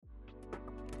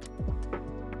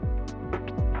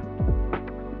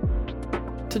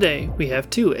Today, we have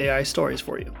 2 AI stories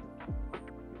for you.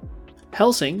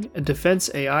 Helsing, a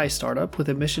defense AI startup with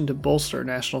a mission to bolster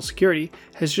national security,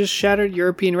 has just shattered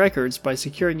European records by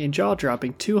securing a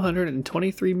jaw-dropping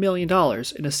 $223 million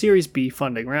in a Series B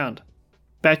funding round.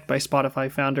 Backed by Spotify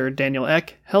founder Daniel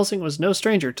Ek, Helsing was no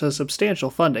stranger to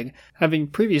substantial funding, having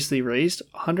previously raised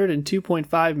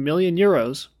 €102.5 million.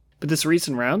 But this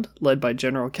recent round, led by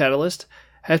General Catalyst,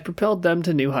 has propelled them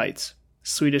to new heights.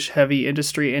 Swedish heavy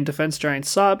industry and defense giant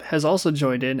Saab has also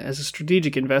joined in as a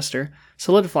strategic investor,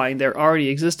 solidifying their already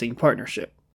existing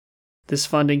partnership. This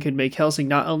funding could make Helsing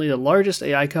not only the largest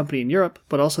AI company in Europe,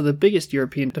 but also the biggest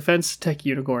European defense tech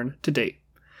unicorn to date.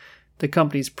 The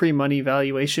company's pre-money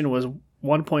valuation was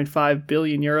 €1.5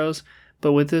 billion,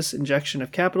 but with this injection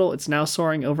of capital, it's now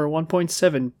soaring over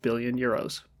 €1.7 billion.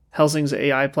 Helsing's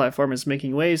AI platform is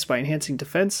making waves by enhancing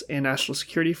defense and national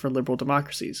security for liberal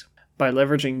democracies. By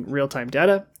leveraging real-time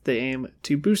data, they aim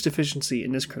to boost efficiency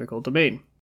in this critical domain.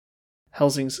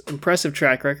 Helsing's impressive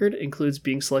track record includes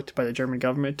being selected by the German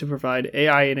government to provide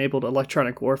AI-enabled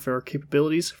electronic warfare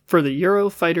capabilities for the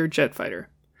Eurofighter jet fighter.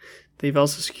 They've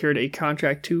also secured a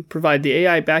contract to provide the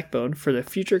AI backbone for the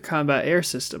Future Combat Air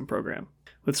System program.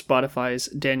 With Spotify's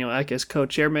Daniel Ek as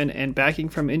co-chairman and backing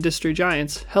from industry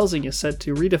giants, Helsing is set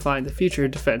to redefine the future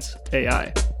of defense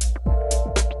AI.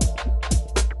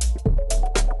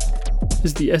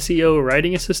 Is the SEO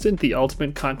Writing Assistant the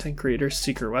ultimate content creator's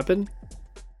secret weapon?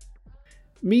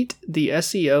 Meet the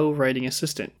SEO Writing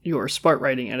Assistant, your smart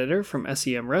writing editor from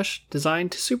SEMRush,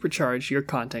 designed to supercharge your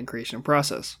content creation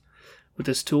process. With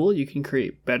this tool, you can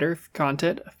create better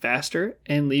content faster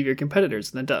and leave your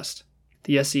competitors in the dust.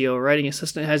 The SEO Writing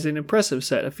Assistant has an impressive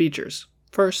set of features.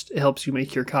 First, it helps you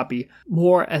make your copy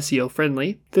more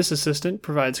SEO-friendly. This assistant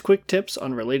provides quick tips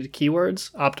on related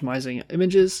keywords, optimizing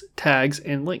images, tags,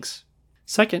 and links.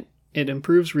 Second, it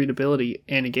improves readability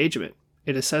and engagement.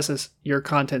 It assesses your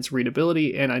content's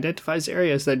readability and identifies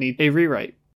areas that need a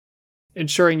rewrite,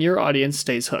 ensuring your audience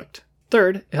stays hooked.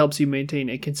 Third, it helps you maintain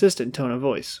a consistent tone of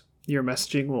voice. Your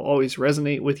messaging will always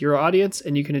resonate with your audience,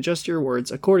 and you can adjust your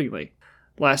words accordingly.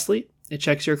 Lastly, it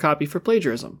checks your copy for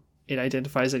plagiarism. It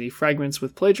identifies any fragments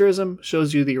with plagiarism,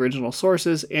 shows you the original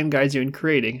sources, and guides you in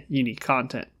creating unique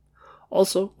content.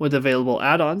 Also, with available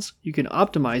add-ons, you can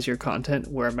optimize your content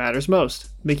where it matters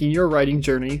most, making your writing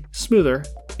journey smoother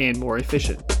and more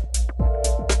efficient.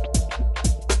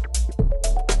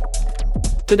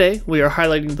 Today, we are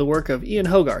highlighting the work of Ian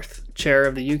Hogarth, chair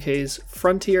of the UK's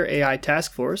Frontier AI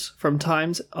Taskforce from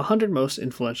Time's 100 Most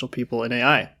Influential People in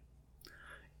AI.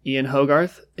 Ian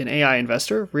Hogarth, an AI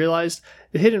investor, realized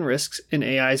the hidden risks in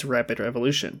AI's rapid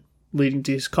evolution, leading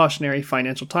to his cautionary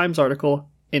Financial Times article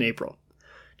in April.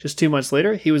 Just 2 months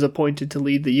later, he was appointed to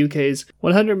lead the UK's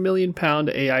 £100 million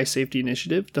AI safety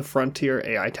initiative, the Frontier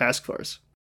AI Taskforce.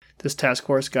 This task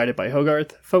force, guided by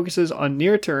Hogarth, focuses on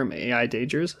near-term AI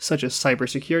dangers such as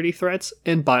cybersecurity threats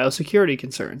and biosecurity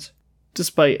concerns.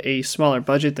 Despite a smaller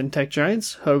budget than tech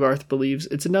giants, Hogarth believes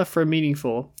it's enough for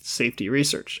meaningful safety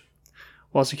research.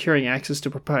 While securing access to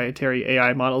proprietary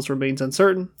AI models remains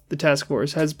uncertain, the task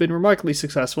force has been remarkably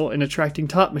successful in attracting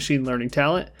top machine learning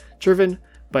talent, driven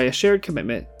by a shared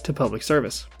commitment to public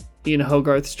service. Ian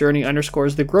Hogarth's journey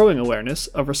underscores the growing awareness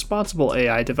of responsible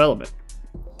AI development.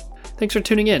 Thanks for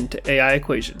tuning in to AI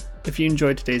Equation. If you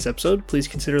enjoyed today's episode, please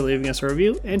consider leaving us a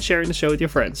review and sharing the show with your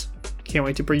friends. Can't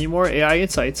wait to bring you more AI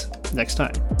insights next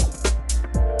time.